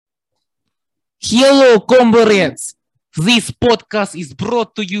Hello, comrades. This podcast is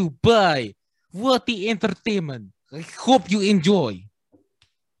brought to you by Wati Entertainment. I hope you enjoy.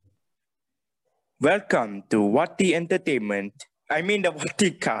 Welcome to Wati Entertainment. The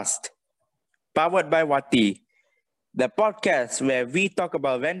Wati Cast, powered by Wati, the podcast where we talk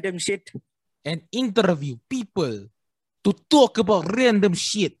about random shit and interview people to talk about random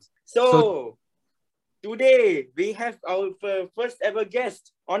shit. So today we have our first ever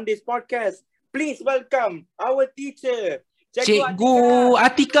guest on this podcast. Please welcome our teacher, Cikgu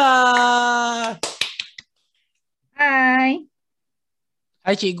Atika. Hi.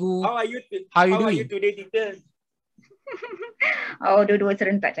 Hi, Cikgu. How are you? How are you today, teacher? Dua-dua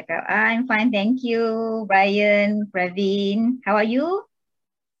serentak cakap. I'm fine, thank you. Brian, Praveen, how are you?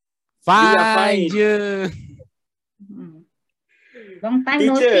 We are fine. Je. Long time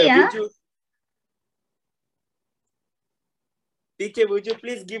no Teacher, see, Teacher, would you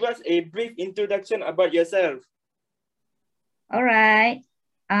please give us a brief introduction about yourself? All right.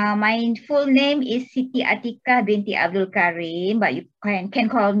 My full name is Siti Atika binti Abdul Karim, but you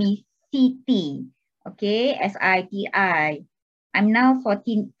can call me Siti. Okay, S-I-T-I. I'm now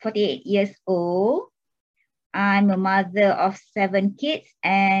 48 years old. I'm a mother of 7 kids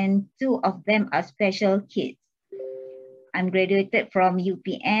and 2 of them are special kids. I'm graduated from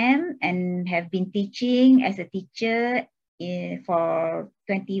UPM and have been teaching as a teacher for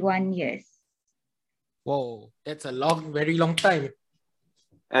 21 years. Whoa, that's a very long time.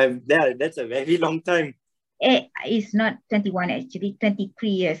 That's a very long time. It's not 21 actually, 23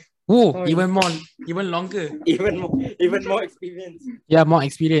 years. Whoa, Sorry. even longer. even more experience. Yeah, more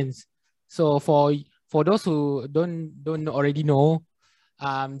experience. So for those who don't already know,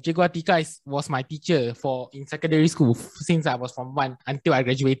 Cikgu Atika was my teacher in secondary school since I was from 1 until I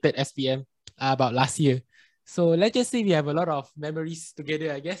graduated SPM about last year. So let's just say we have a lot of memories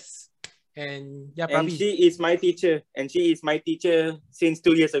together, I guess. And yeah, probably. And she is my teacher since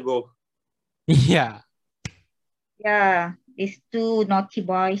 2 years ago. Yeah. Yeah, these 2 naughty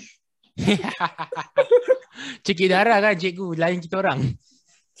boys. Cikgu darah kan cikgu, lain kita orang.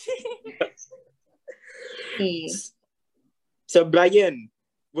 Okay. So Brian,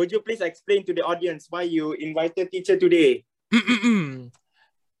 would you please explain to the audience why you invited teacher today?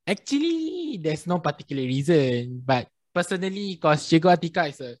 Actually, there's no particular reason, but personally, because Cikgu Atika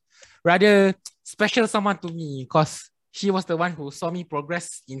is a rather special someone to me, because she was the one who saw me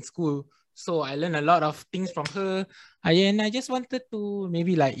progress in school. So I learned a lot of things from her, and I just wanted to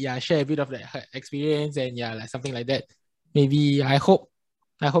maybe share a bit of her experience and something like that. Maybe I hope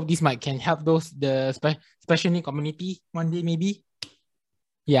this can help the special need community one day, maybe.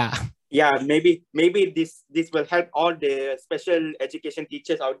 Yeah. Yeah, maybe this will help all the special education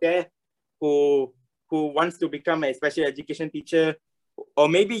teachers out there who wants to become a special education teacher, or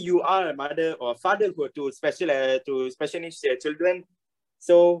maybe you are a mother or father to special needs children.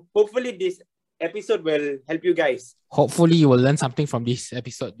 So hopefully this episode will help you guys. Hopefully you will learn something from this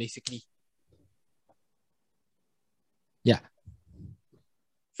episode, basically. Yeah.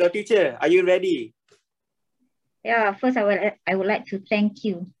 So teacher, are you ready? Yeah, first I would like to thank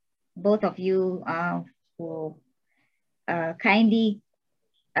you, both of you, who kindly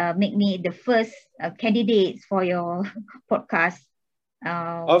make me the first candidates for your podcast.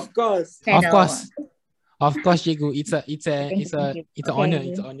 Of course, Cikgu. It's an honor.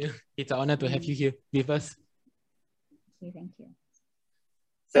 It's an honor to have you here with us. Okay, thank you.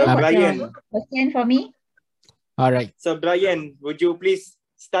 So what's Brian, your question for me? All right. So Brian, would you please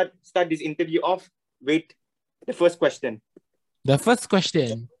start this interview off with the first question? The first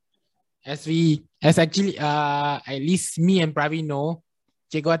question, as actually at least me and Praveen know,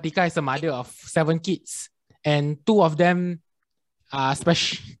 Cikgu Atika is a mother of 7 kids, and 2 of them are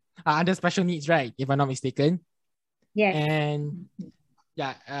under special needs, right? If I'm not mistaken. Yes. And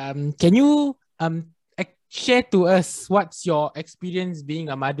can you share to us what's your experience being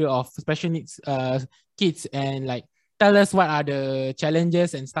a mother of special needs kids, and tell us what are the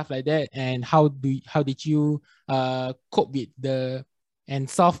challenges and stuff like that, and how did you cope with and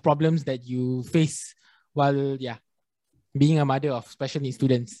solve problems that you face while being a mother of special needs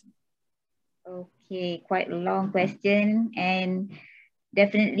students? Okay, quite a long question, and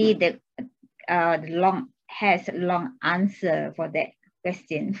definitely the long answer for that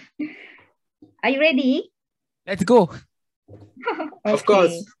question. Are you ready? Let's go. Okay. Of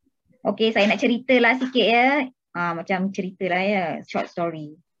course. Okay, saya nak cerita lah sikit ya. Macam cerita lah ya, short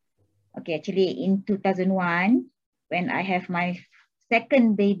story. Okay, actually in 2001, when I have my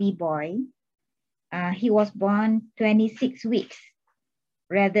second baby boy, he was born 26 weeks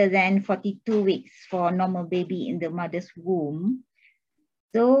rather than 42 weeks for a normal baby in the mother's womb.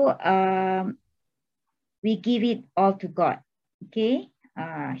 So we give it all to God. Okay.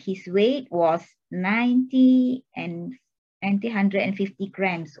 His weight was 90 and 150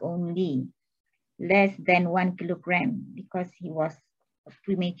 grams only, less than 1 kilogram, because he was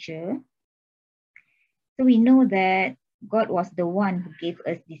premature. So we know that God was the one who gave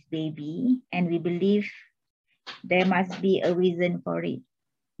us this baby, and we believe there must be a reason for it.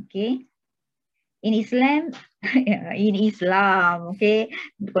 Okay. In Islam, okay.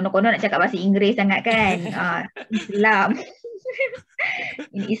 Konon-konon nak cakap bahasa Inggeris sangat kan. Islam.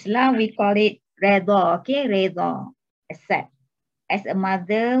 In Islam, we call it redha. Okay, redha. Accept. As a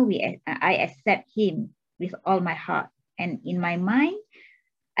mother, I accept him with all my heart. And in my mind,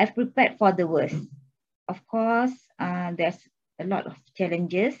 I've prepared for the worst. Of course, there's a lot of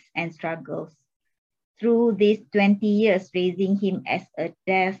challenges and struggles through these 20 years raising him as a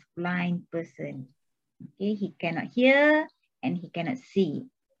deaf, blind person. Okay, he cannot hear and he cannot see.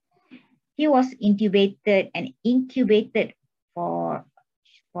 He was intubated and incubated for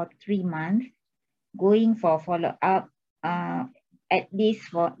 3 months, going for follow-up at least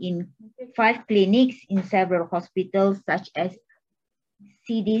in 5 clinics in several hospitals such as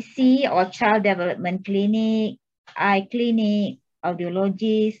CDC or Child Development Clinic, Eye Clinic,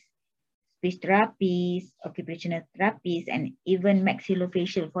 audiologist, speech therapies, occupational therapies, and even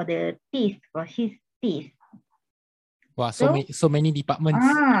maxillofacial for the teeth, for his teeth. Wow, so many departments.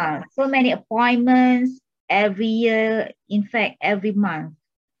 So many appointments every year, in fact, every month.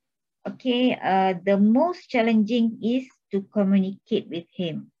 Okay, the most challenging is to communicate with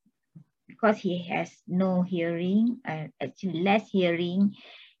him because he has no hearing, actually less hearing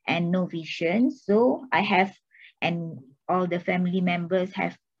and no vision. So I have, and all the family members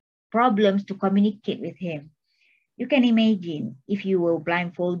have problems to communicate with him. You can imagine if you were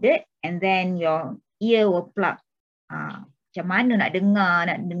blindfolded and then your ear will plug. Macam mana nak dengar,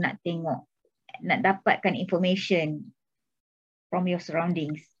 nak tengok, nak dapatkan information from your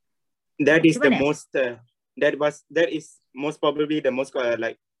surroundings. That is the most, that is most probably the most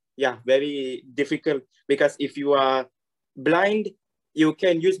very difficult, because if you are blind, you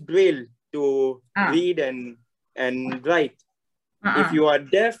can use braille to read and write. If you are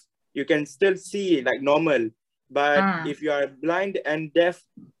deaf, you can still see like normal, but if you are blind and deaf,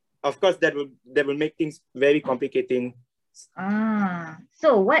 of course that will make things very complicating.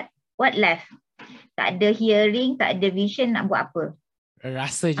 So what left? Tak ada hearing, tak ada vision, nak buat apa?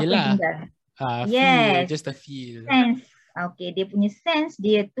 Rasa je lah. Yes. Just a feel. Sense. Okay, dia punya sense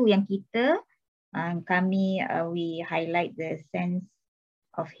dia tu yang kita, kami we highlight the sense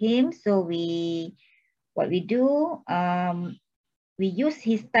of him. So what we do, we use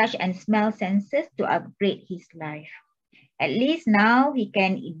his touch and smell senses to upgrade his life. At least now he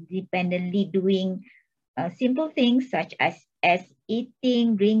can independently doing simple things such as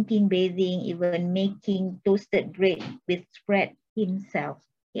eating, drinking, bathing, even making toasted bread with spread himself.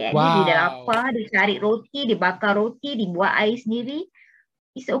 Yeah, dia dah lapar, dia cari roti, dia bakar roti, dia buat air sendiri.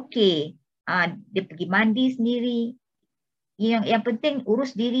 It's okay. Dia pergi mandi sendiri. Yang penting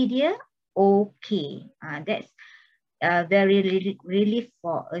urus diri dia, okay. That's very relief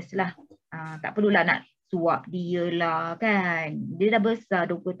for us lah. Tak perlulah nak suap dia lah kan. Dia dah besar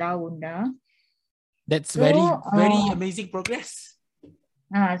 20 tahun dah. That's very amazing progress.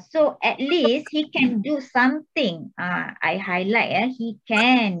 So at least he can do something. I highlight, he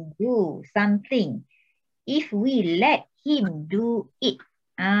can do something if we let him do it.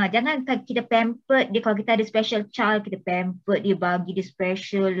 Jangan kita pamper dia. Kalau kita ada special child, kita pamper dia, bagi dia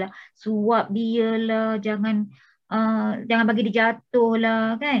special lah, suap dia lah, jangan bagi dia jatuh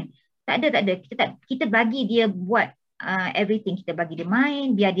lah kan. Tak ada. Kita bagi dia buat everything. Kita bagi dia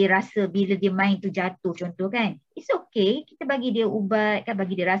main, biar dia rasa bila dia main tu jatuh contoh kan. It's okay. Kita bagi dia ubat kan,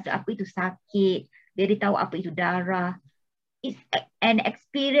 bagi dia rasa apa itu sakit, biar dia tahu apa itu darah. It's an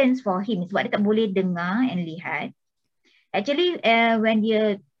experience for him sebab dia tak boleh dengar and lihat. Actually when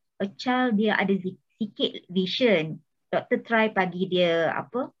a child dia ada sikit vision, doktor try bagi dia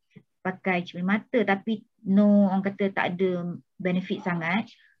pakai cermin mata, tapi no, orang kata tak ada benefit sangat.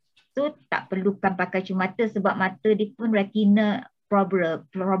 So tak perlukan pakai cermin mata sebab mata dia pun retina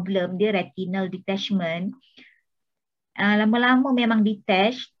problem dia, retinal detachment. Lama-lama memang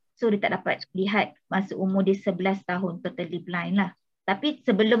detach, so dia tak dapat lihat masa umur dia 11 tahun, totally blind lah. Tapi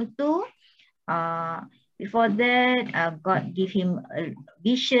sebelum tu, before that, God give him a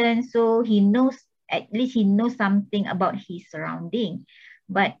vision, so he knows, at least he knows something about his surrounding.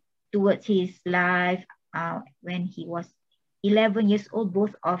 But towards his life, when he was 11 years old,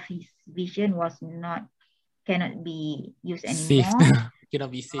 both of his vision cannot be used anymore. Cannot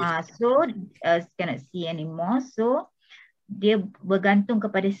be saved. So cannot see anymore. So dia bergantung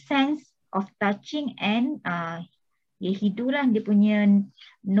kepada sense of touching and dia hidung lah, dia punya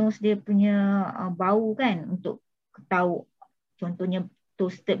nose, dia punya bau kan, untuk tahu contohnya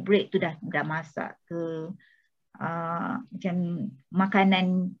toasted bread tu dah masak ke, macam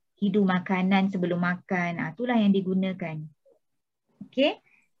makanan, hidung makanan sebelum makan, itulah yang digunakan. Okay,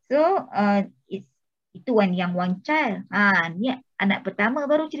 so itu yang one child. Ni anak pertama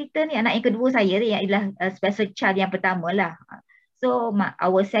baru cerita ni. Anak yang kedua saya ni ialah special child yang pertama lah. So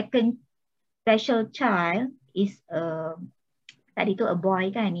our second special child is tadi tu a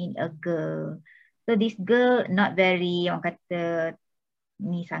boy kan, ni a girl. So this girl not very, orang kata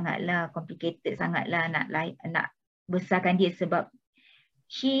ni sangatlah complicated sangatlah nak besarkan dia, sebab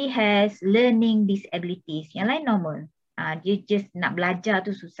she has learning disabilities. Yang lain normal. Dia just nak belajar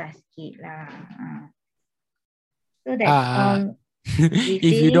tu susah sikit lah. So that's all.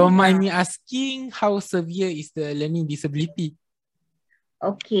 If you don't mind me asking, how severe is the learning disability?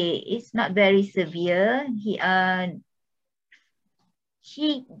 Okay, it's not very severe.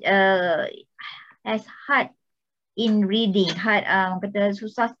 She has hard in reading, hard, kata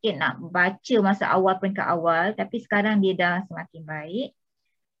susah sikit nak baca masa awal peringkat awal, tapi sekarang dia dah semakin baik.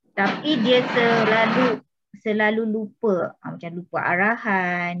 Tapi dia selalu lupa, macam lupa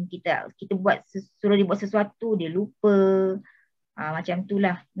arahan, kita suruh dia buat sesuatu, dia lupa. Macam tu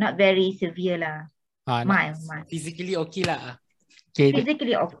lah, not very severe lah. Mild. Physically okay lah. Okay.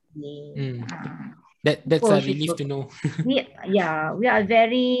 Physically okay. That's a relief to know. we are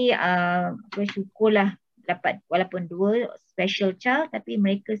very bersyukur lah dapat walaupun 2 special child, tapi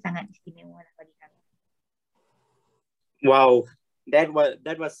mereka sangat istimewa lah bagi kami. Wow, that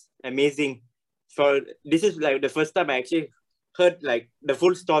was amazing. So this is like the first time I actually heard like the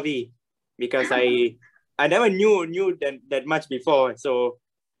full story, because I never knew that much before. So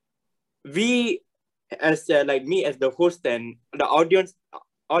we, as like me as the host and the audience,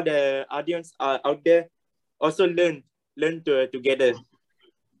 all the audience out there also learn together.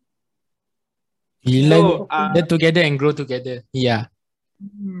 You learn together and grow together. Yeah.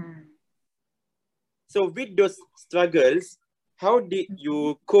 So with those struggles, how did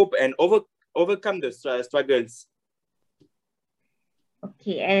you cope and overcome the struggles?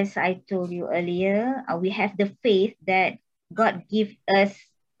 Okay, as I told you earlier, we have the faith that God give us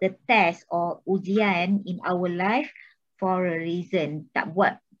the test or ujian in our life for a reason. Tak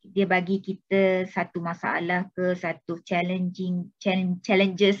buat dia bagi kita satu masalah ke, satu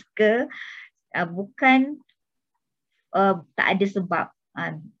challenges ke, bukan tak ada sebab.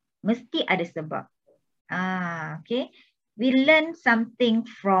 Mesti ada sebab. Okay. We learn something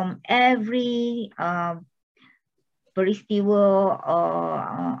from every peristiwa,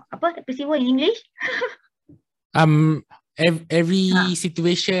 peristiwa in English? Every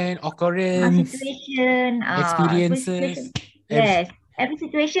situation, occurrence, experiences. Yes, every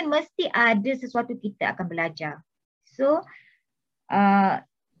situation mesti ada sesuatu kita akan belajar. So,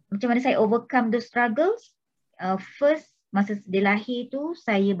 macam mana saya overcome the struggles? First, masa dia lahir tu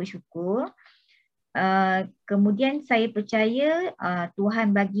saya bersyukur. Kemudian saya percaya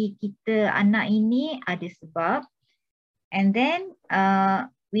Tuhan bagi kita anak ini ada sebab. And then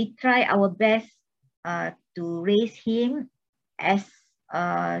we try our best to raise him as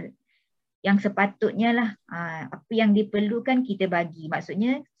yang sepatutnya lah. Apa yang diperlukan kita bagi.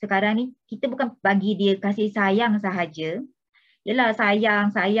 Maksudnya sekarang ni kita bukan bagi dia kasih sayang sahaja. Yelah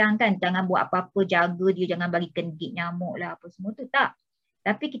sayang kan, jangan buat apa-apa, jaga dia, jangan bagi gigit nyamuk lah apa semua tu, tak.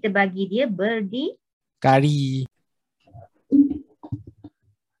 Tapi kita bagi dia berdikari.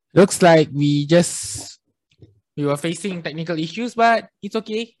 Looks like we were facing technical issues, but it's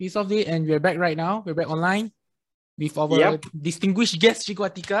okay. We solved it and we're back right now. We're back online with our distinguished guest, Cikgu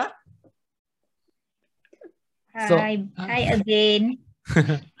Atika. Hi again.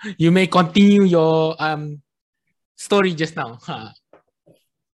 You may continue your story just now.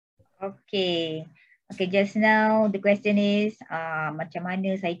 Okay, just now the question is macam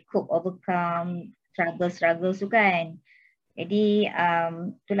mana saya overcome struggles tu kan. Jadi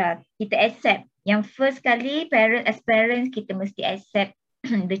itulah, kita accept. Yang first kali as parents kita mesti accept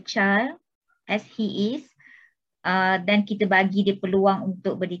the child as he is, dan kita bagi dia peluang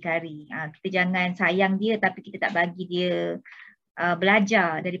untuk berdikari. Kita jangan sayang dia tapi kita tak bagi dia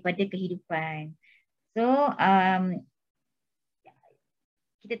belajar daripada kehidupan. So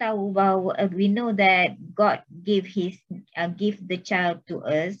kita tahu bahawa we know that God give the child to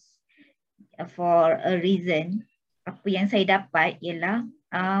us for a reason. Apa yang saya dapat ialah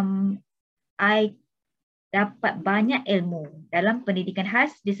I dapat banyak ilmu dalam pendidikan khas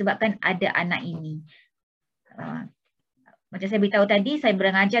disebabkan ada anak ini. Macam saya beritahu tadi, saya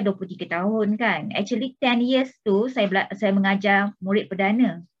mengajar 23 tahun kan. Actually 10 years tu saya mengajar murid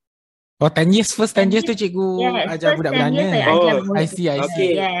perdana. Oh, 10 years, first 10 years tu cikgu Yes, ajar first budak 10 years saya Belanda. ajar Oh, budak I see.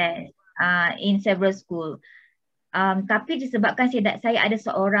 okay. Yes, in several school. Tapi disebabkan saya ada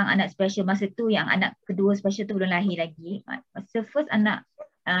seorang anak special masa tu, yang anak kedua special tu belum lahir lagi. Masa first anak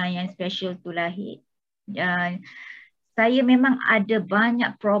yang special tu lahir, saya memang ada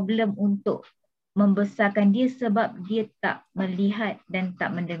banyak problem untuk membesarkan dia sebab dia tak melihat dan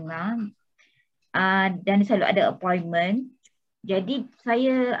tak mendengar. Dan selalu ada appointment. Jadi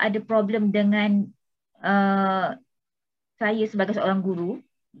saya ada problem dengan saya sebagai seorang guru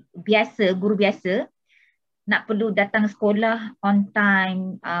biasa, nak perlu datang sekolah on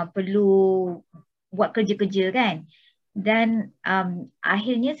time, perlu buat kerja-kerja kan. Dan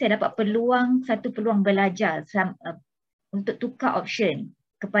akhirnya saya dapat satu peluang belajar untuk tukar option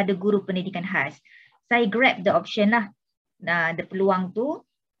kepada guru pendidikan khas. Saya grab the option lah, the peluang tu,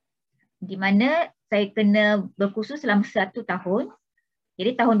 di mana saya kena berkursus selama 1 tahun.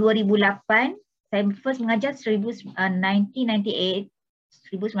 Jadi tahun 2008, saya first mengajar 1998.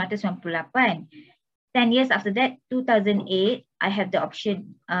 10 years after that, 2008, I have the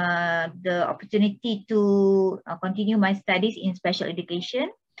opportunity to continue my studies in special education.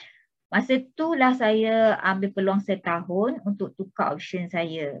 Masa itulah saya ambil peluang setahun untuk tukar option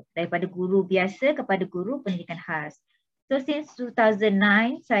saya daripada guru biasa kepada guru pendidikan khas. So since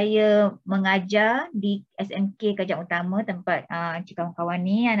 2009, saya mengajar di SMK Kajang Utama, tempat kawan-kawan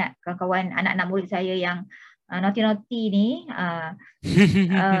ni, anak-anak murid saya yang naughty ni.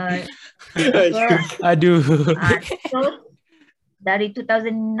 Aduh. So dari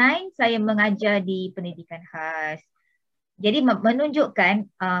 2009 saya mengajar di pendidikan khas. Jadi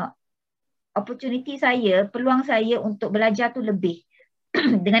menunjukkan opportunity saya, peluang saya untuk belajar tu lebih.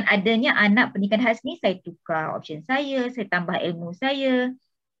 Dengan adanya anak pendidikan khas ni, saya tukar option saya tambah ilmu saya.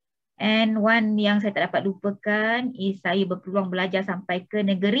 And one yang saya tak dapat lupakan is saya berpeluang belajar sampai ke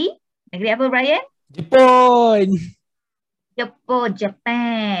negeri apa, Brian? Japan.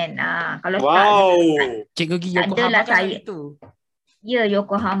 Kalau wow. Cikgu pergi tak adalah Yokohama saya itu. Ya,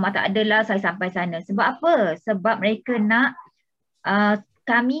 Yokohama, tak adalah saya sampai sana. Sebab apa? Sebab mereka nak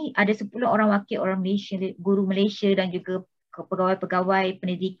kami ada 10 orang wakil orang Malaysia, guru Malaysia dan juga pegawai-pegawai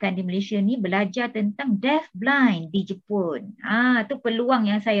pendidikan di Malaysia ni belajar tentang deaf blind di Jepun. Tu peluang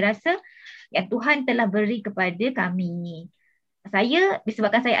yang saya rasa yang Tuhan telah beri kepada kami. Saya,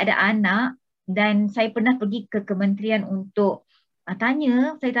 disebabkan saya ada anak dan saya pernah pergi ke kementerian untuk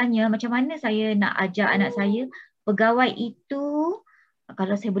saya tanya macam mana saya nak ajar anak saya. Pegawai itu,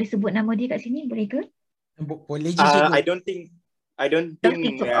 kalau saya boleh sebut nama dia kat sini, boleh ke? Boleh je cikgu. I don't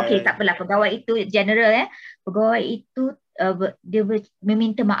think okay, tak apalah. Pegawai itu general Pegawai itu dia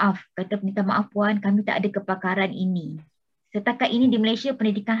meminta maaf. Kata, minta maaf puan, kami tak ada kepakaran ini. Setakat ini di Malaysia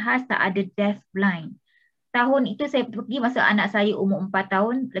pendidikan khas tak ada deaf blind. Tahun itu saya pergi masa anak saya umur 4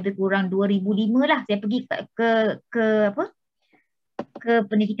 tahun, lebih kurang 2005 lah. Saya pergi ke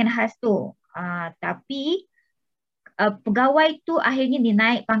pendidikan khas tu. Tapi pegawai tu akhirnya dia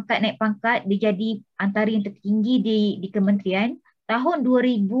naik pangkat, dia jadi antara yang tertinggi di kementerian. Tahun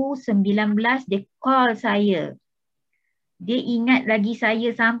 2019 dia call saya. Dia ingat lagi saya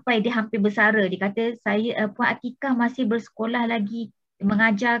sampai dia hampir bersara. Dia kata, Puan Atikah masih bersekolah lagi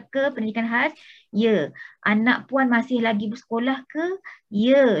mengajar ke pendidikan khas? Ya. Anak puan masih lagi bersekolah ke?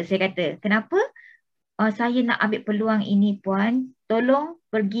 Ya, saya kata. Kenapa? Saya nak ambil peluang ini puan. Tolong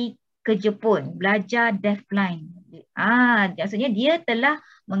pergi ke Jepun, belajar deaf blind. Maksudnya dia telah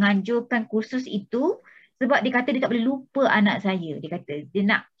menganjurkan kursus itu sebab dia kata dia tak boleh lupa anak saya. Dia kata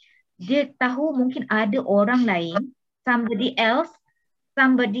dia tahu mungkin ada orang lain, somebody else,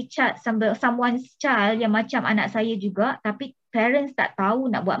 someone's child yang macam anak saya juga, tapi parents tak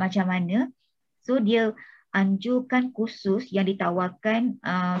tahu nak buat macam mana. So dia anjurkan kursus yang ditawarkan.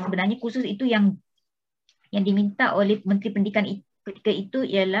 Sebenarnya kursus itu yang diminta oleh Menteri Pendidikan ketika itu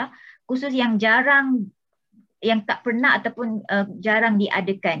ialah kursus yang tak pernah ataupun jarang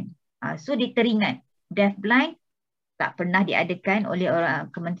diadakan. So dia teringat deaf blind tak pernah diadakan oleh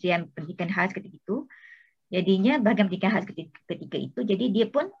Kementerian Pendidikan khas ketika itu. Jadinya bahagian pendidikan khas ketika itu, jadi dia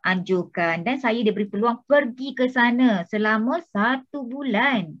pun anjurkan dan saya diberi peluang pergi ke sana selama 1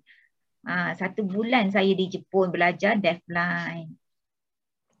 bulan. 1 bulan saya di Jepun belajar deaf blind.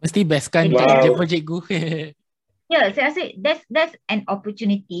 Mesti best kan Jepun cikgu. Ya, saya rasa that's an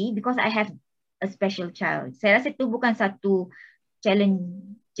opportunity because I have a special child. Saya rasa itu bukan satu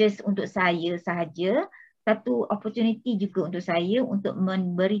challenges untuk saya sahaja, satu opportunity juga untuk saya untuk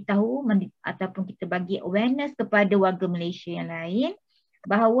memberitahu ataupun kita bagi awareness kepada warga Malaysia yang lain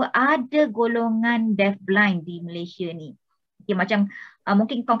bahawa ada golongan deaf blind di Malaysia ni. Okay, macam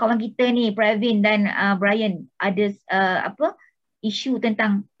mungkin kawan-kawan kita ni, Pravin dan Brian, ada isu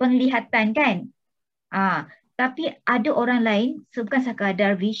tentang penglihatan kan. Tapi ada orang lain bukan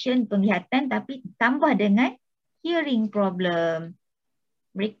sekadar vision penglihatan tapi tambah dengan hearing problem.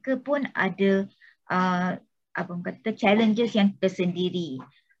 Mereka pun ada challenges yang tersendiri.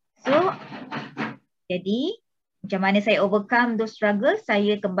 So jadi macam mana saya overcome those struggles,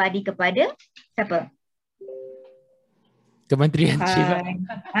 saya kembali kepada siapa? Kementerian Syirah.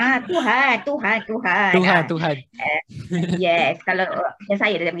 Tuhan. Yes, kalau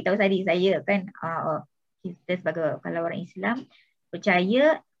saya dah beritahu tadi, saya kan kita sebagai kalau orang Islam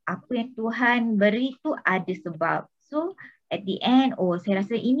percaya apa yang Tuhan beri tu ada sebab. So at the end, saya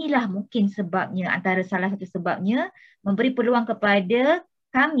rasa inilah mungkin sebabnya, antara salah satu sebabnya memberi peluang kepada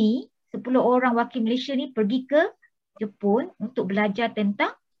kami 10 orang wakil Malaysia ni pergi ke Jepun untuk belajar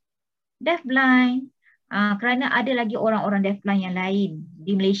tentang deafblind. Kerana ada lagi orang-orang deafblind yang lain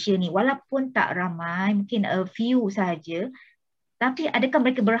di Malaysia ni, walaupun tak ramai, mungkin a few sahaja, tapi adakah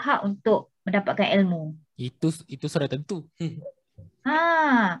mereka berhak untuk mendapatkan ilmu? Itu sudah tentu.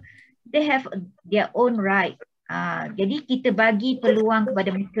 They have their own right. Jadi kita bagi peluang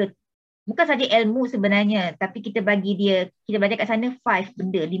kepada mereka. Bukan saja ilmu sebenarnya, tapi kita belajar kat sana 5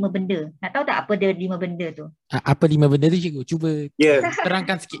 benda. Nak tahu tak apa dia 5 benda tu? Apa 5 benda tu cikgu? Cuba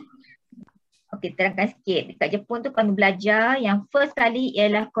terangkan sikit. Okey, terangkan sikit. Dekat Jepun tu kami belajar yang first kali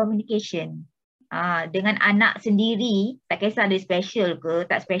ialah communication. Dengan anak sendiri, tak kisah dia special ke,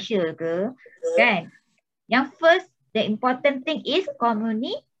 tak special ke, kan? Yang first, the important thing is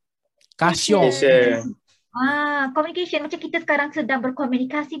communication. Communication macam kita sekarang sedang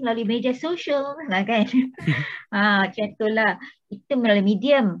berkomunikasi melalui media sosial kan. Macam itulah. Itu melalui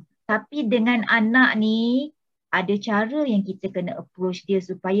medium. Tapi dengan anak ni, ada cara yang kita kena approach dia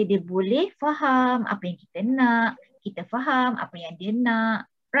supaya dia boleh faham apa yang kita nak, kita faham apa yang dia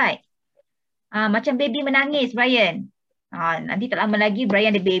nak. Right? Macam baby menangis, Brian. Nanti tak lama lagi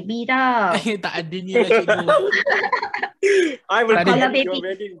Brian ada baby tau. Tak ada ni lah cikgu.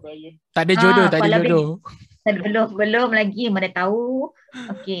 Tak ada jodoh, tak ada jodoh. Belum lagi, mana tahu.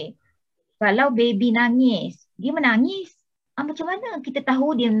 Okey. Kalau baby nangis, dia menangis. Macam mana kita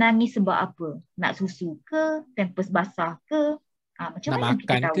tahu dia menangis sebab apa? Nak susu ke? Pampers basah ke? Macam mana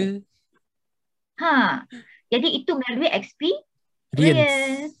kita tahu? Ke? Jadi itu melalui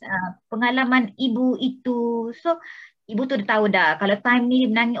experience. Pengalaman ibu itu. So, ibu tu dah tahu dah. Kalau time ni dia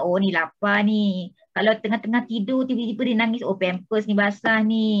menangis, ni lapar ni. Kalau tengah-tengah tidur, tiba-tiba dia nangis, pampers ni basah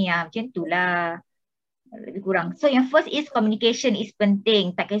ni. Macam itulah. Lebih kurang. So yang first is communication is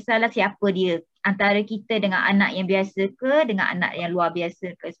penting. Tak kisahlah siapa dia. Antara kita dengan anak yang biasa ke, dengan anak yang luar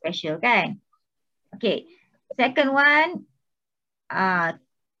biasa ke, special kan. Okay. Second one,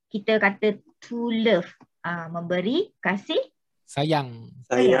 kita kata to love. Memberi kasih sayang.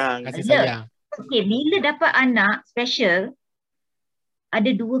 Kasih sayang. Okay, bila dapat anak special, ada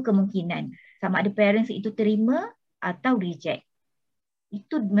 2 kemungkinan. Sama ada parents itu terima atau reject.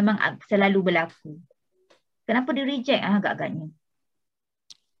 Itu memang selalu berlaku. Kenapa dia reject agak-agaknya?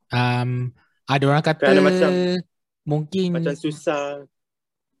 Ada orang kata mungkin macam susah.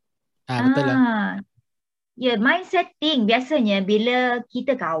 Betul lah. Mind setting biasanya bila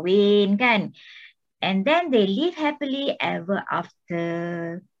kita kahwin kan. And then they live happily ever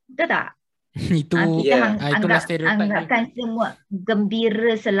after. Betul tak? Itulah stereotype. Anggapkan semua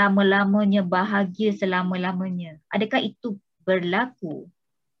gembira selama-lamanya, bahagia selama-lamanya. Adakah itu berlaku?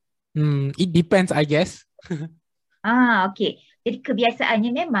 It depends, I guess. Okay. Jadi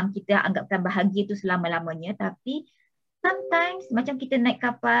kebiasaannya memang kita anggapkan bahagia tu selama-lamanya, tapi sometimes macam kita naik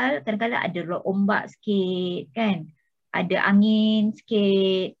kapal, kadang-kadang ada ombak sikit kan. Ada angin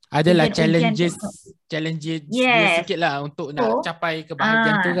sikit. Adalah challenges dia sikit lah untuk nak capai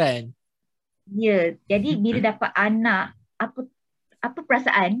kebahagiaan tu kan. Jadi bila dapat anak, apa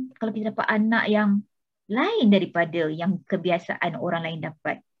perasaan kalau kita dapat anak yang lain daripada yang kebiasaan orang lain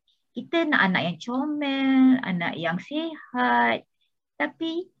dapat? Kita nak anak yang comel, anak yang sihat.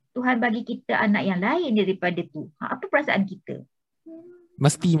 Tapi Tuhan bagi kita anak yang lain daripada tu. Apa perasaan kita?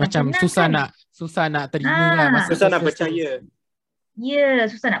 Mesti macam susah nak terima lah. Susah nak percaya.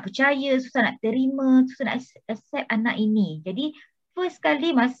 Susah nak percaya, susah nak terima, susah nak accept anak ini. Jadi first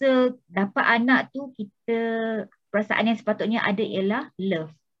kali masa dapat anak tu, kita perasaan yang sepatutnya ada ialah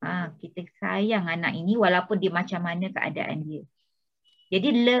love. Kita sayang anak ini walaupun dia macam mana keadaan dia.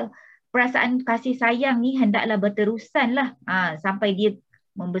 Jadi perasaan kasih sayang ni hendaklah berterusan lah sampai dia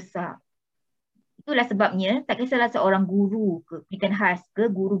membesar. Itulah sebabnya tak kisahlah seorang guru ke, pendidikan khas ke,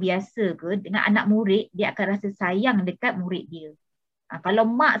 guru biasa ke, dengan anak murid, dia akan rasa sayang dekat murid dia. Kalau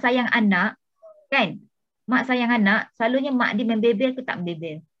mak sayang anak, kan? Mak sayang anak, selalunya mak dia membebel ke tak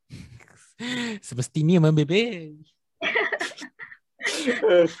membebel? Semestinya membebel.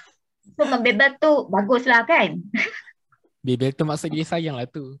 So membebel tu baguslah kan? Bebel tu maksud dia sayang lah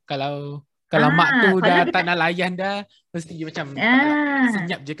tu. Kalau mak tu Kalau dah dia tak nak layan dah, mesti dia macam tak nak, ah,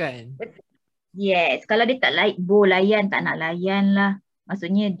 senyap je kan. yes, kalau dia tak like layan, tak nak layan lah.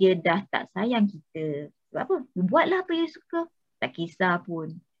 Maksudnya dia dah tak sayang kita. Sebab apa? Buatlah apa you suka. Tak kisah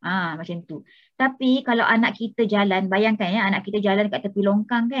pun. Macam tu. Tapi kalau anak kita jalan, bayangkan ya, anak kita jalan kat tepi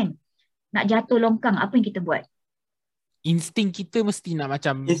longkang kan. Nak jatuh longkang, apa yang kita buat? Insting kita mesti nak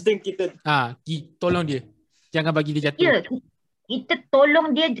macam Insting kita. tolong dia. Jangan bagi dia jatuh. Ya, kita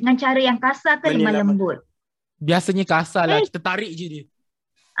tolong dia dengan cara yang kasar ke lemah lembut. Biasanya kasar lah. Kita tarik je dia.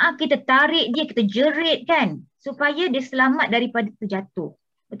 Kita tarik dia, kita jerit kan. Supaya dia selamat daripada terjatuh.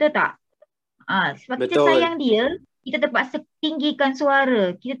 Betul tak? Sebab kita sayang dia, kita terpaksa tinggikan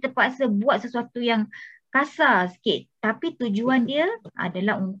suara. Kita terpaksa buat sesuatu yang kasar sikit. Tapi tujuan dia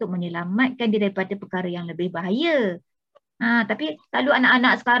adalah untuk menyelamatkan dia daripada perkara yang lebih bahaya. Tapi selalu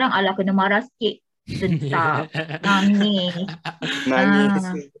anak-anak sekarang, alah kena marah sikit. Sentak, nangis.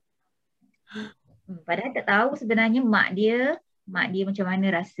 Padahal tak tahu sebenarnya mak dia macam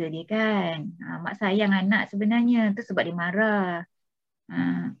mana rasa dia kan. Mak sayang anak sebenarnya. Tu sebab dia marah.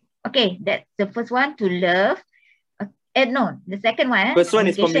 Okay, that's the first one, to love. No, the second one. First one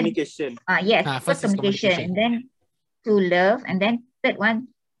is communication. Yes, first communication. And then to love. And then third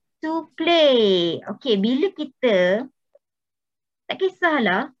one, to play. Okay, bila kita, tak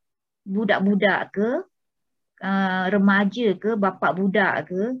kisahlah, budak-budak ke, remaja ke, bapak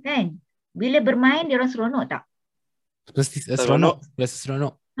budak ke, kan? Bila bermain, dia orang seronok tak?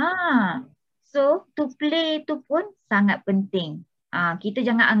 Seronok. So, to play tu pun sangat penting. Kita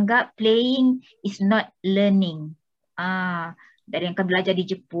jangan anggap playing is not learning. Dari yang akan belajar di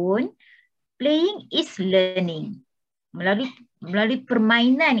Jepun, playing is learning. Melalui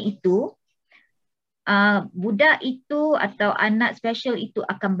permainan itu, budak itu atau anak special itu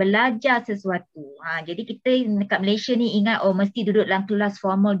akan belajar sesuatu. Jadi kita dekat Malaysia ni ingat mesti duduk dalam kelas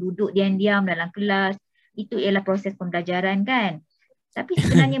formal, duduk diam-diam dalam kelas. Itu ialah proses pembelajaran kan. Tapi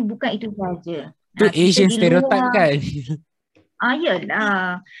sebenarnya bukan itu saja. Itu Asian stereotype kan.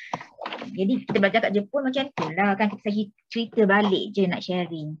 Yalah. Jadi kita belajar kat Jepun macam tu lah kan. Kita cerita balik je nak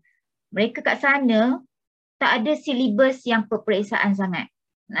sharing. Mereka kat sana tak ada silibus yang peperiksaan sangat.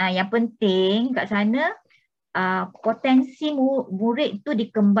 Yang penting kat sana potensi murid tu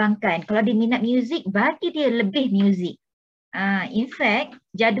dikembangkan. Kalau dia minat muzik, bagi dia lebih muzik. In fact,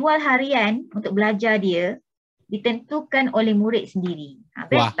 jadual harian untuk belajar dia ditentukan oleh murid sendiri.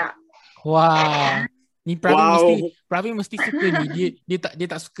 Best tak? Wah. Ni Pravin mesti suka ni. Dia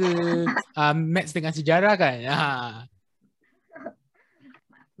tak suka maths dengan sejarah kan?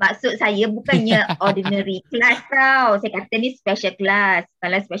 Maksud saya bukannya ordinary class tau. Saya kata ni special class.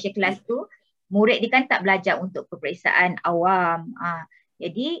 Kalau special class tu, murid dia kan tak belajar untuk peperiksaan awam.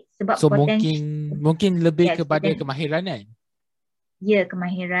 Jadi sebab potensi. Mungkin lebih kepada kemahiran kan? Ya,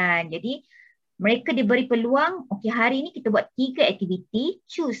 kemahiran. Jadi mereka diberi peluang, okay, hari ni kita buat 3 aktiviti,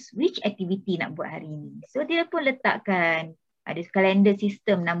 choose which activity nak buat hari ni. So dia pun letakkan, ada kalender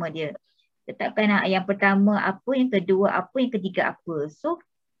sistem nama dia. Letakkan yang pertama apa, yang kedua apa, yang ketiga apa. So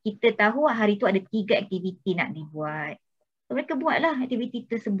kita tahu hari tu ada 3 aktiviti nak dibuat. So, mereka buatlah aktiviti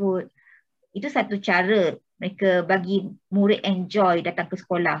tersebut. Itu satu cara mereka bagi murid enjoy datang ke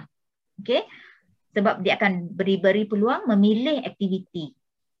sekolah. Okay? Sebab dia akan beri peluang memilih aktiviti.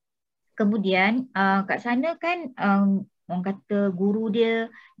 Kemudian kat sana kan orang kata guru dia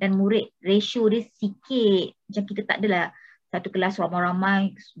dan murid ratio dia sikit. Macam kita tak adalah satu kelas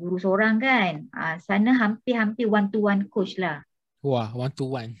ramai-ramai guru seorang kan. Sana hampir-hampir one to one coach lah. Wah, one to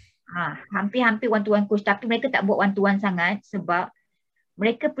one. Hampir-hampir one to one coach. Tapi mereka tak buat one to one sangat sebab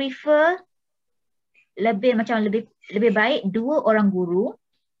mereka prefer lebih baik 2 orang guru.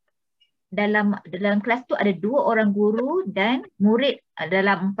 Dalam kelas tu ada 2 orang guru dan murid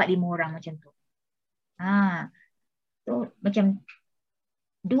dalam 4-5 orang macam tu. So macam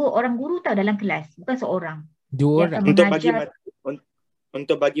 2 orang guru tau dalam kelas, bukan seorang. 2 orang.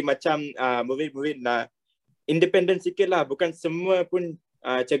 Untuk bagi macam murid-murid nak independent sikit lah. Bukan semua pun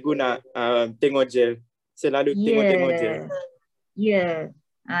cikgu nak tengok je. Selalu tengok je.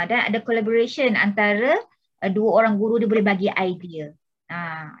 Dan ada collaboration antara 2 orang guru, dia boleh bagi idea.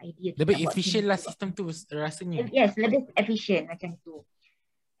 Idea lebih efisien lah sistem tu rasanya. Yes, lebih efisien macam tu.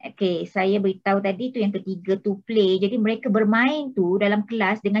 Okay, saya beritahu tadi tu yang ketiga, to play. Jadi mereka bermain tu dalam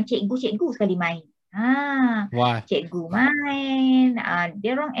kelas dengan cikgu sekali main. Wah. Cikgu main.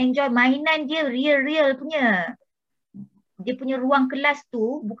 Dia orang enjoy mainan dia, real punya. Dia punya ruang kelas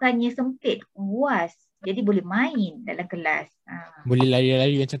tu bukannya sempit, luas. Jadi boleh main dalam kelas. Boleh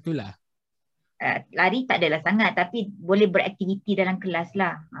lari-lari macam tu lah. lari tak adalah sangat, tapi boleh beraktiviti dalam kelas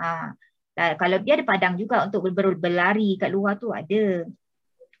lah. Kalau dia ada padang juga untuk berlari kat luar tu ada.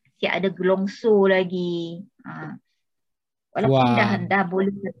 Siap ada gelongso lagi. Walaupun dah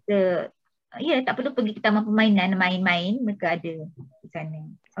boleh kata, tak perlu pergi ke taman permainan, main-main, mereka ada di sana.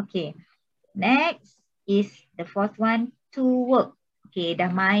 Okay. Next is the fourth one, to work. Okay,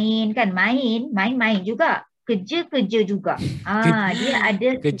 dah main kan, main juga. Kerja juga. Dia ada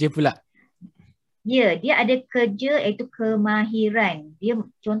kerja pula. Ya, dia ada kerja iaitu kemahiran. Dia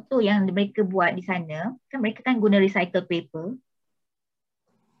contoh yang mereka buat di sana, kan mereka kan guna recycle paper.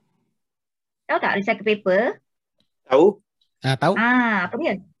 Tahu tak recycle paper? Tahu. Tahu.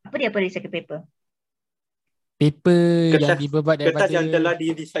 Apa dia recycle paper? Paper Kertas, yang dibuat daripada kertas yang telah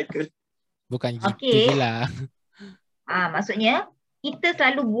di-recycle. Bukan gitu Okay. je lah. Maksudnya kita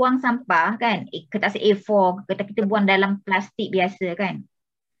selalu buang sampah kan, kertas A4, kita buang dalam plastik biasa kan.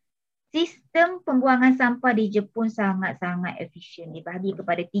 Sistem pembuangan sampah di Jepun sangat-sangat efisien. Dibahagi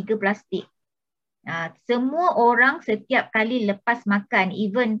kepada 3 plastik. Semua orang setiap kali lepas makan,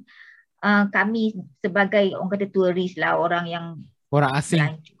 even kami sebagai orang kata turis lah, orang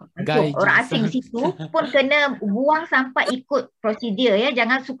asing situ pun kena buang sampah ikut prosedur ya.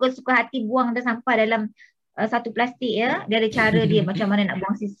 Jangan suka-suka hati buang dah sampah dalam satu plastik ya. Dia ada cara dia macam mana nak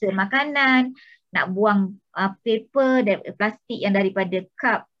buang sisa makanan, nak buang paper plastik yang daripada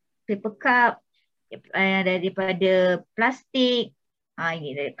paper cup, daripada plastik.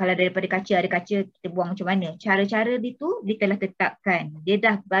 Kalau daripada kaca, ada kaca, kita buang macam mana. Cara-cara itu dia telah tetapkan. Dia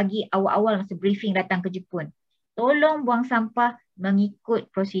dah bagi awal-awal masa briefing datang ke Jepun. Tolong buang sampah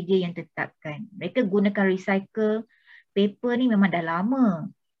mengikut prosedur yang tetapkan. Mereka gunakan recycle paper ni memang dah lama.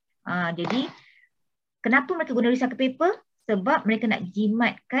 Jadi kenapa mereka guna recycle paper? Sebab mereka nak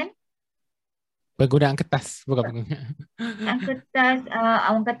jimatkan penggunaan kertas. Bukan kertas,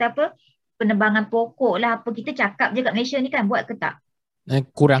 orang kata apa, penebangan pokok lah apa. Kita cakap je kat Malaysia ni kan, buat ke tak?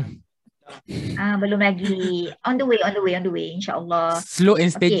 Kurang. Belum lagi. On the way, insyaAllah. Slow and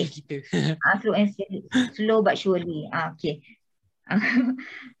steady kita. Slow and steady. Slow but surely. Okay.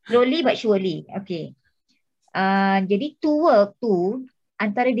 Slowly but surely. Okay. Jadi to work tu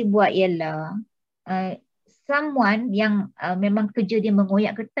antara dibuat ialah someone yang memang kerja dia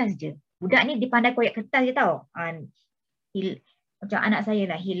mengoyak kertas je. Budak ni dia pandai koyak kertas je tau. Macam anak saya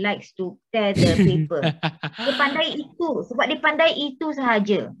lah, he likes to tear the paper. Dia pandai itu, sebab dia pandai itu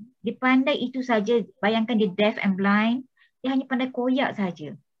sahaja. Dia pandai itu sahaja. Bayangkan dia deaf and blind, dia hanya pandai koyak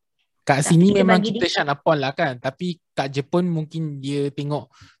sahaja. Kat sini memang kita shut upon lah kan. Tapi kat Jepun mungkin dia tengok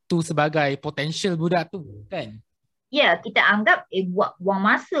tu sebagai potential budak tu kan. Ya, kita anggap buang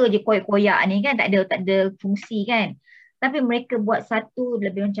masa je koyak-koyak ni kan, tak ada fungsi kan. Tapi mereka buat satu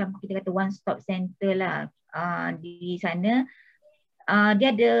lebih macam kita kata one stop center lah di sana. Dia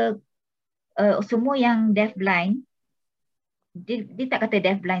ada semua yang deaf blind. Dia tak kata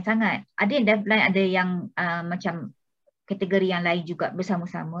deaf blind sangat. Ada yang deaf blind, ada yang macam kategori yang lain juga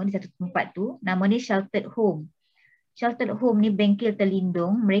bersama-sama di satu tempat tu. Nama ni sheltered home. Sheltered home ni bengkel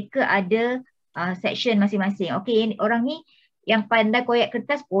terlindung. Mereka ada section masing-masing. Okay, orang ni yang pandai koyak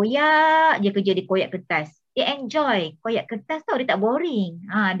kertas, koyak je kerja dia koyak kertas. Dia enjoy koyak kertas tau, dia tak boring.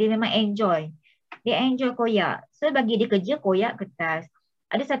 Dia memang enjoy. Dia enjoy koyak. So bagi dia kerja koyak kertas.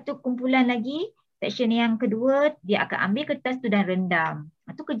 Ada satu kumpulan lagi, section yang kedua, dia akan ambil kertas tu dan rendam.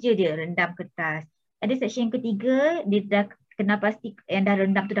 Itu kerja dia, rendam kertas. Ada section yang ketiga, dia dah kena plastik yang dah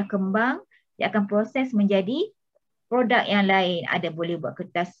rendam tu dah kembang, dia akan proses menjadi produk yang lain. Ada boleh buat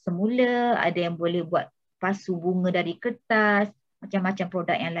kertas semula, ada yang boleh buat pasu bunga dari kertas, macam-macam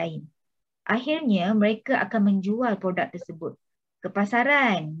produk yang lain. Akhirnya mereka akan menjual produk tersebut ke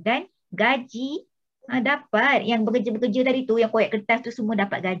pasaran dan gaji dapat. Yang bekerja-bekerja dari tu, yang koyak kertas tu semua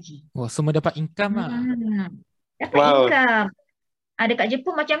dapat gaji. Semua dapat income lah. Dapat income. Dekat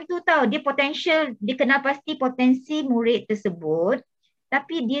Jepun macam tu tau. Dia potential, dia kenal pasti potensi murid tersebut.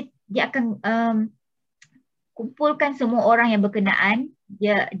 Tapi dia akan kumpulkan semua orang yang berkenaan.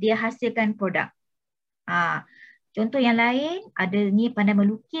 Dia hasilkan produk. Contoh yang lain, ada ni pandai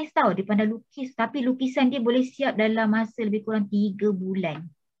melukis tau. Dia pandai lukis. Tapi lukisan dia boleh siap dalam masa lebih kurang 3 bulan.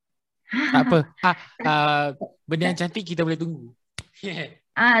 Tak apa. Benda yang cantik kita boleh tunggu.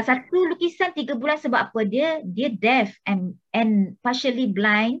 Satu lukisan 3 bulan sebab apa? Dia deaf and partially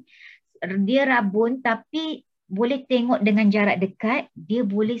blind. Dia rabun tapi boleh tengok dengan jarak dekat. Dia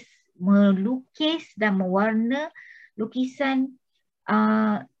boleh melukis dan mewarna lukisan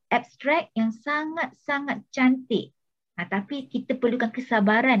abstrak yang sangat-sangat cantik. Tapi kita perlukan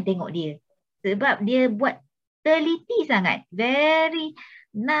kesabaran tengok dia. Sebab dia buat teliti sangat. Very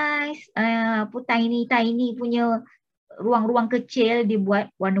nice. Tiny punya ruang-ruang kecil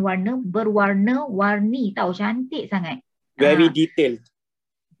dibuat warna-warna, berwarna-warni tau, cantik sangat. Very detailed.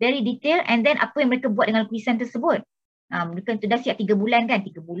 Very detail. And then apa yang mereka buat dengan lukisan tersebut? Mereka tu dah siap 3 bulan kan,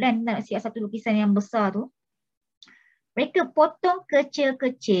 3 bulan nak siap satu lukisan yang besar tu. Mereka potong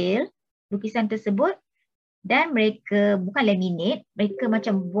kecil-kecil lukisan tersebut dan mereka bukan laminate, mereka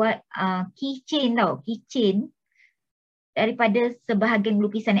macam buat keychain tau, keychain daripada sebahagian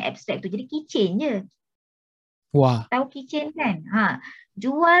lukisan yang abstrak tu. Jadi keychain je. Wah. Tahu keychain kan?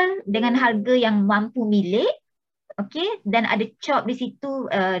 Jual dengan harga yang mampu milik. Okay, dan ada chop di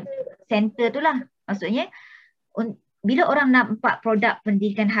situ center tu lah. Maksudnya bila orang nampak produk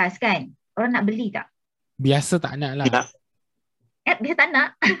pendidikan khas kan, orang nak beli tak? Biasa tak nak lah. Biasa tak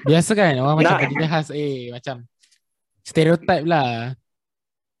nak. Biasa kan orang macam pendidikan khas macam stereotype lah.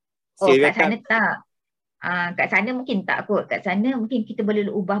 Kat sana tak. Kat sana mungkin tak kot. Kat sana mungkin kita boleh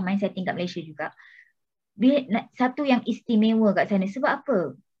ubah mindsetting kat Malaysia juga. Satu yang istimewa kat sana sebab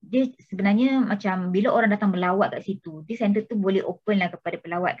apa? Dia sebenarnya macam bila orang datang melawat kat situ, di center tu boleh open lah kepada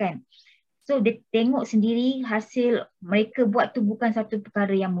pelawat kan. So dia tengok sendiri hasil mereka buat tu bukan satu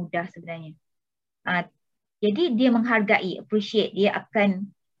perkara yang mudah sebenarnya. Jadi dia menghargai, appreciate, dia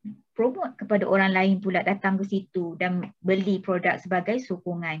akan promote kepada orang lain pula datang ke situ dan beli produk sebagai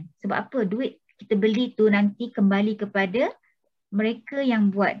sokongan. Sebab apa? Duit kita beli tu nanti kembali kepada mereka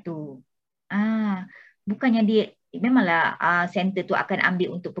yang buat tu. Bukannya dia, memanglah center tu akan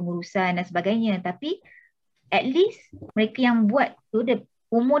ambil untuk pengurusan dan sebagainya, tapi at least mereka yang buat tu,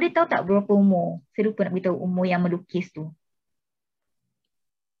 umur dia tahu tak berapa umur? Saya lupa nak beritahu umur yang melukis tu.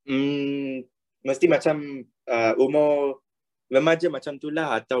 Mesti macam umur remaja macam tu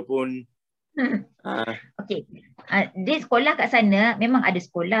lah ataupun Okay. Dia sekolah kat sana, memang ada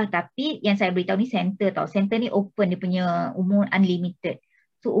sekolah, tapi yang saya beritahu ni center tau. Center ni open, dia punya umur unlimited.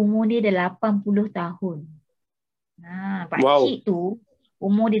 So umur dia dah 80 tahun. Pakcik tu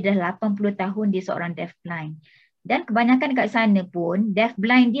umur dia dah 80 tahun, dia seorang deafblind. Dan kebanyakan kat sana pun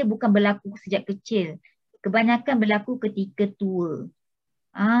deafblind dia bukan berlaku sejak kecil. Kebanyakan berlaku ketika tua.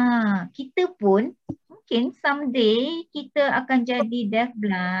 Kita pun mungkin someday kita akan jadi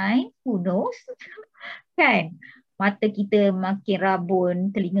deafblind, who knows? Kan? Mata kita makin rabun,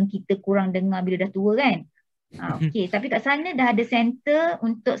 telinga kita kurang dengar bila dah tua kan? Okay, tapi kat sana dah ada center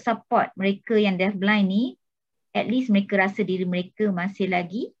untuk support mereka yang deafblind ni. At least mereka rasa diri mereka masih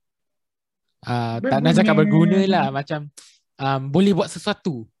lagi tak nak cakap berguna lah, macam boleh buat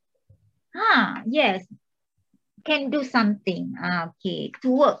sesuatu. Yes, can do something. Okay,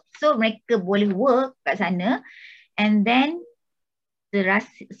 to work. So mereka boleh work kat sana, and then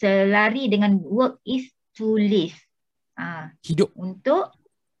selari dengan work is to live. Hidup. Untuk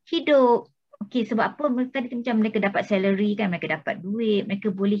hidup. Okay, sebab apa? Tadi macam mereka dapat salary kan, mereka dapat duit, mereka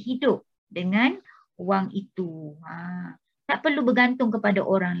boleh hidup dengan wang itu. Tak perlu bergantung kepada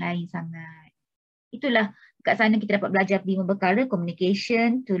orang lain sangat. Itulah kat sana kita dapat belajar 5 perkara: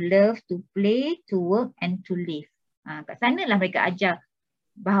 communication, to love, to play, to work and to live. Kat sana lah mereka ajar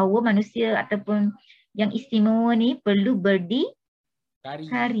bahawa manusia ataupun yang istimewa ni perlu berdikari.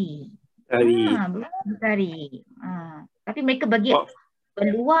 Tapi mereka bagi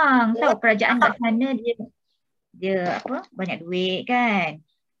peluang tau. Kerajaan kat sana dia banyak duit kan.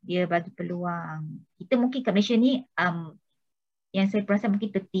 Dia bagi peluang. Kita mungkin kat Malaysia ni yang saya perasan mungkin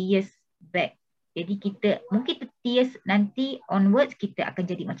 30 years back. Jadi kita mungkin 30 years nanti onwards kita akan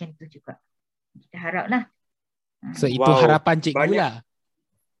jadi macam tu juga. Kita harap lah. So itu harapan cikgu lah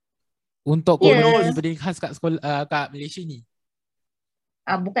untuk komunitas pendidikan khas kat sekolah kat Malaysia ni.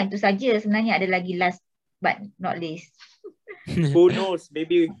 Bukan itu saja, sebenarnya ada lagi last but not least. Who knows,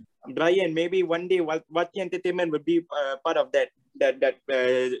 maybe Brian, maybe one day Wati Entertainment will be part of that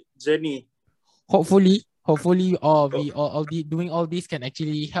journey. Hopefully doing all this can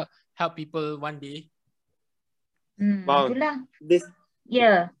actually help people one day. Itulah.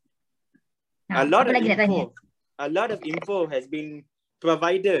 A lot of info has been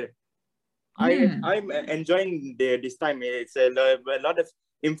provided. I'm enjoying this time. It's a lot of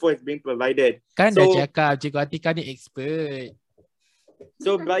info is being provided. Kan dah cakap Cikgu Atika ni expert.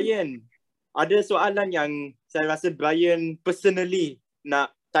 So Brian, ada soalan yang saya rasa Brian personally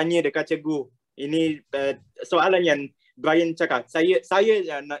nak tanya dekat cikgu. Ini soalan yang Brian cakap. Saya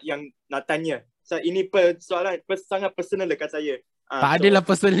yang nak tanya. Ini soalan sangat personal dekat saya. Tak adalah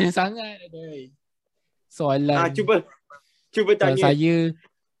personal sangat. Soalan. Cuba tanya. Saya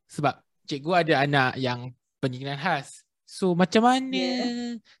sebab cikgu ada anak yang pendidikan khas. So macam mana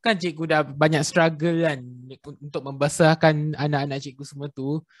kan cikgu dah banyak struggle kan untuk membesarkan anak-anak cikgu semua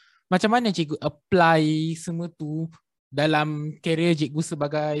tu. Macam mana cikgu apply semua tu dalam career cikgu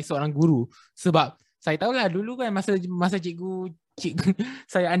sebagai seorang guru? Sebab Saya tahulah dulu kan masa cikgu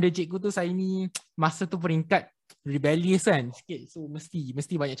saya under cikgu tu, saya ni masa tu peringkat rebellious kan sikit. So mesti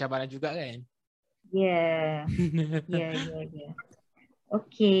banyak cabaran juga kan. Yeah. Yeah.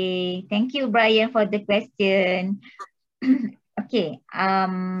 Okay. Thank you Brian for the question. Okay.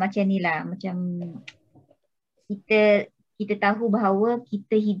 Macam ni lah. Macam kita tahu bahawa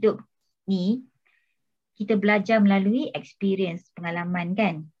kita hidup ni, kita belajar melalui experience, pengalaman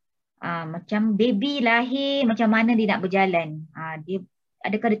kan. Macam baby lahir, macam mana dia nak berjalan.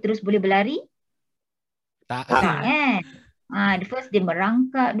 Adakah dia terus boleh berlari? Tak kan. The first dia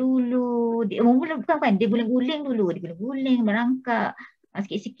merangkak dulu. Dia guling-guling dulu. Dia guling-guling, merangkak.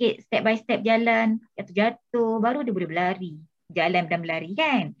 Sikit-sikit, step by step jalan. Jatuh-jatuh, baru dia boleh berlari. Jalan dan berlari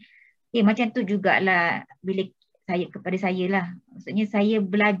kan. Macam tu jugalah kepada saya lah. Maksudnya saya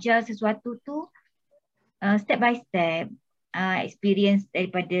belajar sesuatu tu step by step. Experience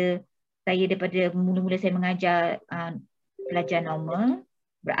daripada mula-mula saya mengajar pelajar normal,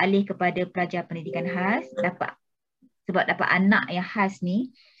 beralih kepada pelajar pendidikan khas, sebab dapat anak yang khas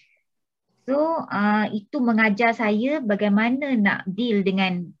ni. So itu mengajar saya bagaimana nak deal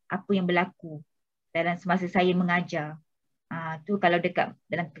dengan apa yang berlaku dalam semasa saya mengajar. Tu kalau dekat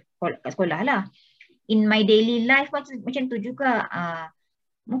dalam sekolah lah. In my daily life macam tu juga.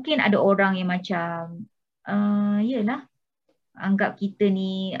 Mungkin ada orang yang macam yelah, anggap kita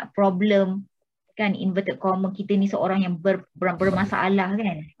ni problem kan, inverted comma, kita ni seorang yang bermasalah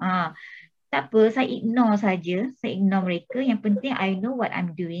kan. Tak apa, saya ignore saja. Saya ignore mereka. Yang penting I know what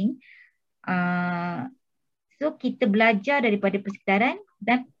I'm doing. So kita belajar daripada persekitaran,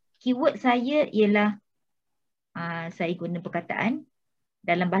 dan keyword saya ialah saya guna perkataan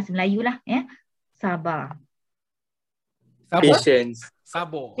dalam bahasa Melayu lah ya. Sabar. Patience.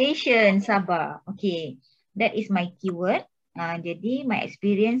 Patience, sabar. Okay. That is my keyword. Jadi my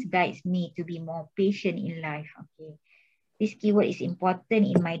experience guides me to be more patient in life. Okay. This keyword is important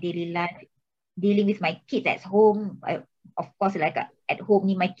in my daily life. Dealing with my kids at home. Of course like at home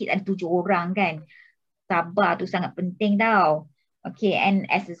ni my kids ada 7 orang kan. Sabar tu sangat penting tau. Okay, and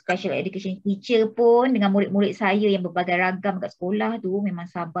as a special education teacher pun dengan murid-murid saya yang berbagai ragam kat sekolah tu, memang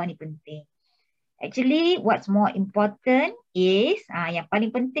sabar ni penting. Actually what's more important is, yang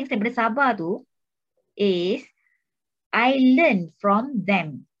paling penting daripada sabar tu is I learn from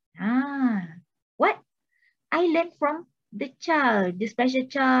them. What? I learn from the child, the special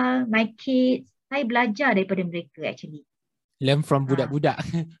child, my kids. Saya belajar daripada mereka actually. Learn from budak-budak.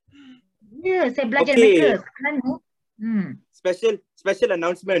 Ya, saya belajar mereka. Special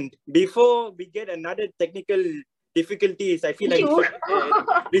announcement. Before we get another technical difficulties, I feel like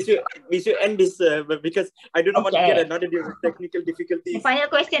we should end this because I don't want to get another technical difficulties. Final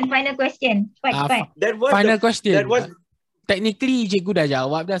question. Fine. Final question. Technically cikgu dah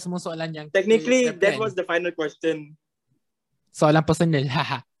jawab dah semua soalan yang technically that was the final question. Soalan personal.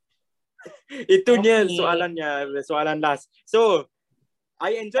 Itu dia soalan last. So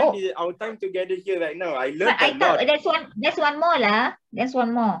I enjoyed our time together here right now. I learned a lot. There's one more lah. There's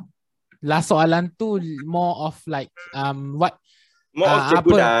one more. Last soalan tu more of like what? More of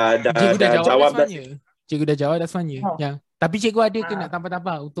cikgu dah jawab dah. Cikgu dah jawab dah semuanya. Ya. Tapi cikgu ada ke nak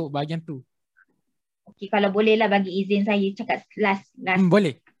tambah-tambah untuk bahagian tu? Okay, kalau boleh lah bagi izin saya cakap last.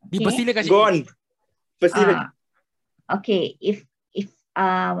 Boleh. Dipersilakan cikgu. Go on. Persilakan. Okay, if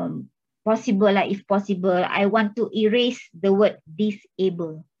possible, I want to erase the word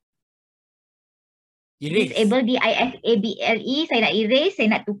disable. Disable, D-I-S-A-B-L-E. Saya nak erase, saya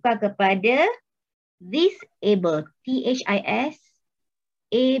nak tukar kepada disable, T-H-I-S-A-B-L-E.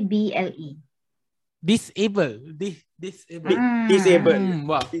 Disable.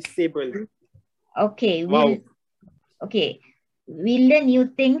 Wow. Disable. Okay. We learn new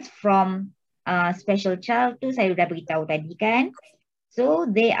things from special child tu saya dah beritahu tadi kan. So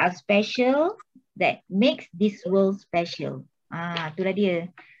they are special, that makes this world special. Itulah dia.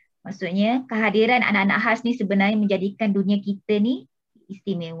 Maksudnya kehadiran anak-anak khas ni sebenarnya menjadikan dunia kita ni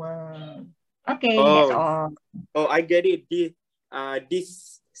istimewa. Okay, that's all. I get it.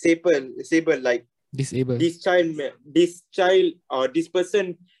 Disable like disable. This child or this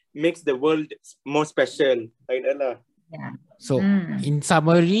person makes the world more special. Like that lah. Yeah. So in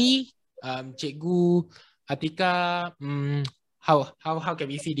summary, Cikgu Atika, how can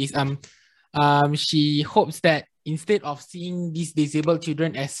we see this? She hopes that instead of seeing these disabled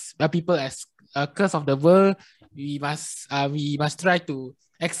children as people as a curse of the world, we must try to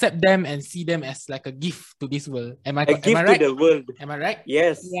accept them and see them as like a gift to this world. Am I right? To the world. Am I right?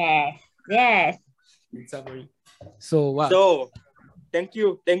 Yes. In summary. So wow. So thank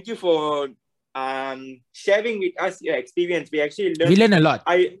you for sharing with us your experience. We actually learned. We learn a lot.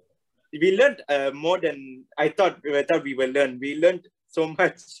 we learned more than I thought we will learn. We learned so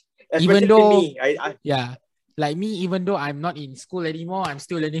much, Even especially though, me. yeah, like me, even though I'm not in school anymore, I'm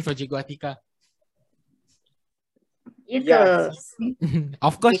still learning from Cikgu Atika. You Yeah.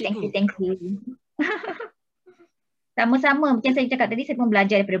 Of course, Okay, Cikgu. thank you. Sama-sama, macam saya cakap tadi, saya pun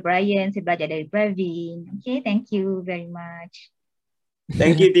belajar daripada Brian, saya belajar dari Praveen. Okay, thank you very much.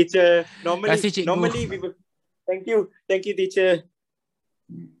 Thank you, teacher. Kasih, Cikgu. Normally we will. Thank you, teacher.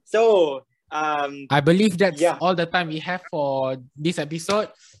 So, I believe that's all the time we have for this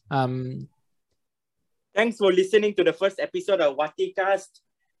episode. Thanks for listening to the first episode of Waticast.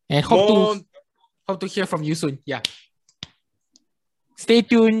 And hope to hear from you soon. Yeah. Stay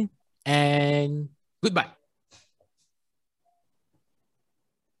tuned and goodbye.